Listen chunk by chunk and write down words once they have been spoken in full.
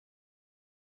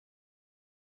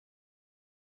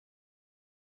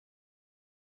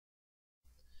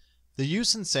The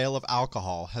use and sale of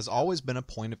alcohol has always been a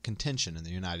point of contention in the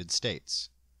United States.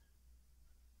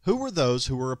 Who were those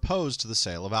who were opposed to the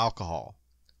sale of alcohol?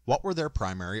 What were their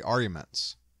primary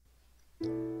arguments?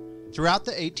 Throughout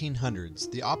the 1800s,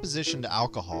 the opposition to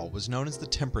alcohol was known as the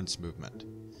Temperance movement.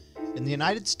 In the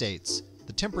United States,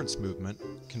 the Temperance movement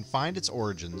can find its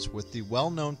origins with the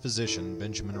well-known physician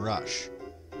Benjamin Rush,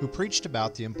 who preached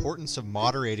about the importance of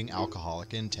moderating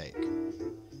alcoholic intake.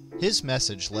 His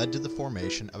message led to the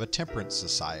formation of a temperance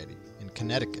society in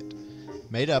Connecticut,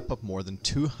 made up of more than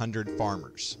 200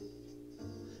 farmers.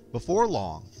 Before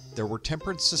long, there were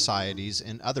temperance societies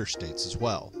in other states as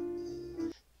well.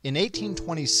 In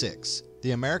 1826,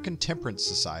 the American Temperance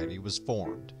Society was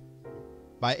formed.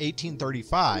 By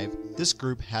 1835, this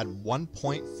group had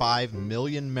 1.5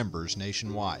 million members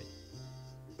nationwide.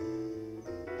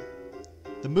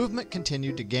 The movement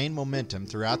continued to gain momentum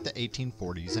throughout the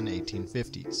 1840s and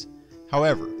 1850s.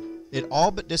 However, it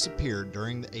all but disappeared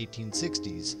during the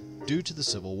 1860s due to the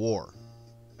Civil War.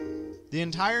 The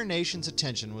entire nation's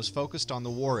attention was focused on the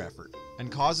war effort,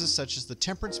 and causes such as the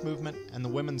temperance movement and the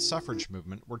women's suffrage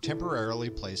movement were temporarily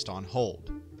placed on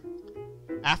hold.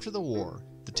 After the war,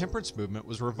 the temperance movement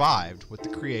was revived with the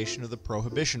creation of the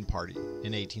Prohibition Party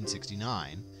in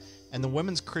 1869 and the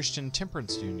Women's Christian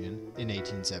Temperance Union in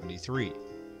 1873.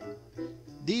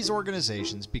 These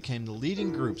organizations became the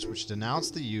leading groups which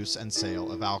denounced the use and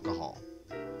sale of alcohol.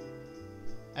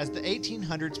 As the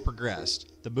 1800s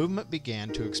progressed, the movement began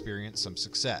to experience some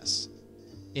success.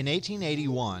 In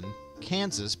 1881,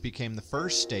 Kansas became the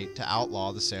first state to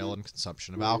outlaw the sale and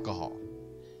consumption of alcohol.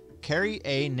 Carrie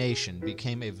A. Nation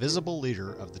became a visible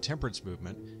leader of the temperance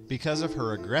movement because of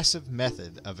her aggressive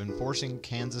method of enforcing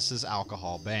Kansas's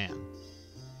alcohol ban.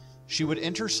 She would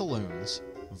enter saloons,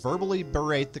 verbally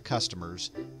berate the customers,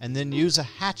 and then use a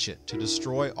hatchet to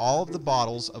destroy all of the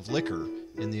bottles of liquor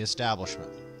in the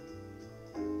establishment.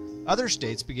 Other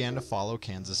states began to follow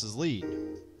Kansas's lead.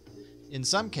 In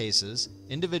some cases,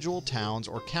 individual towns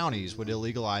or counties would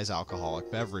illegalize alcoholic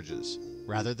beverages,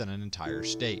 rather than an entire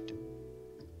state.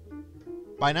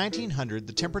 By 1900,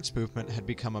 the temperance movement had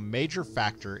become a major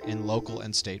factor in local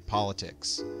and state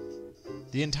politics.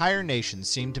 The entire nation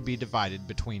seemed to be divided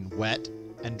between wet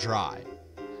and dry.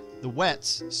 The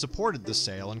wets supported the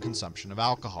sale and consumption of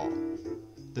alcohol.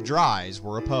 The dries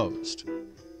were opposed.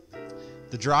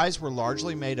 The dries were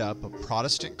largely made up of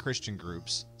Protestant Christian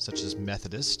groups such as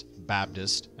Methodist,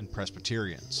 Baptist, and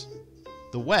Presbyterians.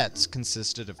 The wets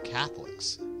consisted of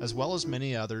Catholics, as well as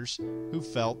many others who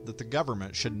felt that the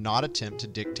government should not attempt to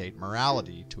dictate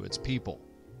morality to its people.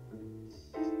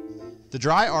 The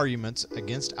dry arguments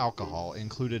against alcohol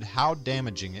included how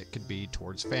damaging it could be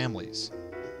towards families.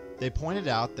 They pointed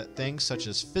out that things such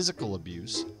as physical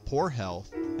abuse, poor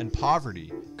health, and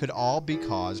poverty could all be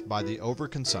caused by the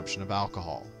overconsumption of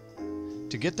alcohol.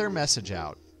 To get their message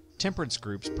out, temperance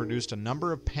groups produced a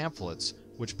number of pamphlets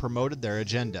which promoted their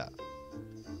agenda.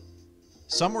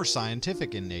 Some were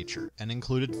scientific in nature and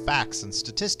included facts and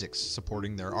statistics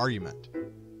supporting their argument.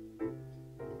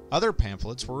 Other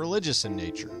pamphlets were religious in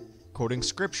nature, quoting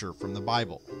scripture from the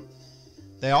Bible.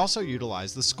 They also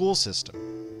utilized the school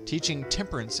system, teaching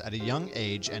temperance at a young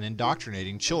age and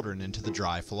indoctrinating children into the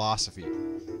dry philosophy.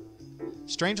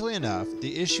 Strangely enough,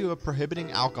 the issue of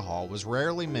prohibiting alcohol was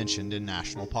rarely mentioned in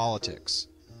national politics.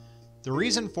 The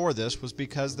reason for this was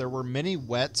because there were many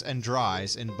wets and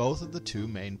dries in both of the two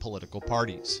main political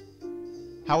parties.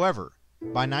 However,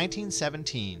 by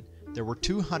 1917, there were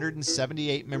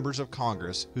 278 members of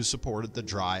Congress who supported the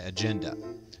dry agenda,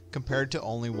 compared to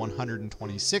only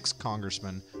 126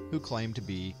 congressmen who claimed to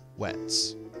be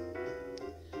wets.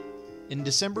 In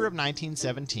December of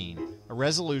 1917, a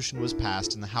resolution was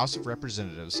passed in the House of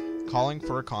Representatives calling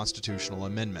for a constitutional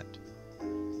amendment.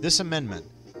 This amendment,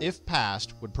 if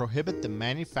passed, would prohibit the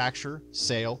manufacture,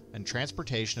 sale, and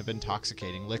transportation of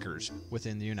intoxicating liquors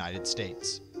within the United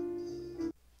States.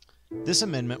 This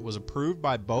amendment was approved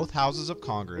by both houses of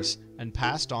Congress and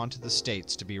passed on to the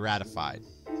states to be ratified.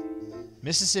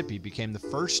 Mississippi became the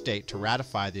first state to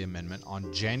ratify the amendment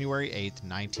on January 8,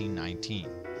 1919.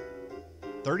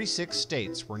 36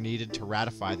 states were needed to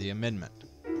ratify the amendment.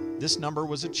 This number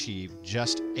was achieved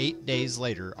just 8 days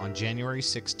later on January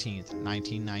 16,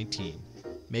 1919,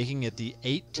 making it the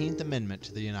 18th Amendment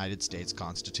to the United States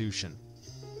Constitution.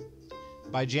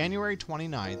 By January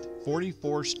 29th,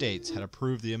 44 states had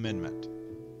approved the amendment.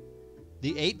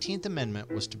 The 18th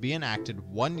Amendment was to be enacted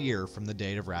 1 year from the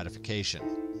date of ratification.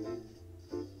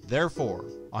 Therefore,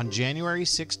 on January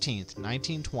 16,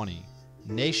 1920,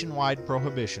 nationwide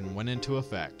prohibition went into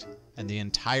effect, and the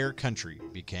entire country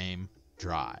became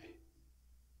dry.